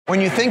When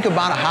you think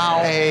about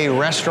how a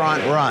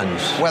restaurant runs,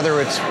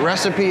 whether it's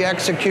recipe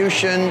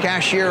execution,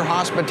 cashier,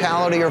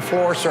 hospitality, or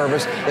floor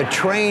service, the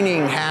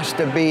training has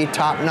to be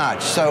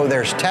top-notch. So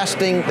there's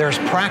testing, there's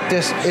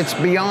practice. It's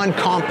beyond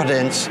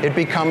competence. It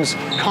becomes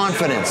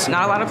confidence.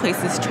 Not a lot of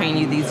places train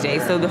you these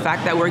days, so the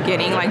fact that we're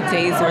getting like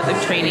days worth of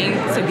training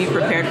to be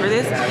prepared for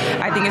this,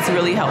 I think it's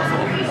really helpful.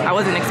 I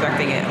wasn't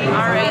expecting it.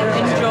 All right,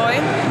 enjoy.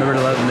 Remember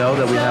to let them know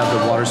that we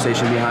have the water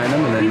station behind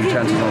them and then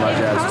utensils and all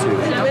that jazz too.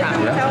 Okay.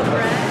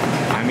 Yeah.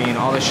 I mean,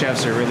 all the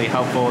chefs are really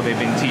helpful. They've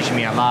been teaching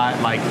me a lot.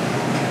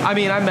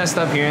 I messed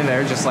up here and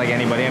there just like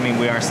anybody. I mean,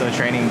 we are still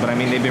training, but I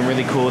mean, they've been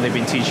really cool. They've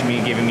been teaching me,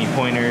 giving me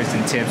pointers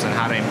and tips on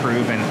how to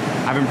improve, and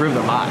I've improved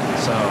a lot,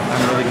 so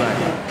I'm really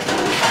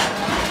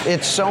glad.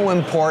 It's so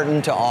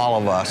important to all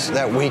of us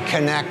that we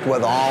connect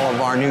with all of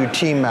our new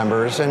team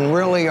members and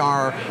really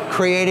are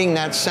creating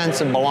that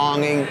sense of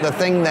belonging. The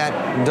thing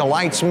that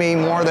delights me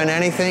more than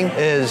anything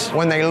is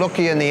when they look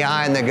you in the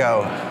eye and they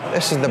go,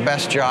 "This is the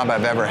best job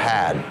I've ever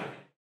had."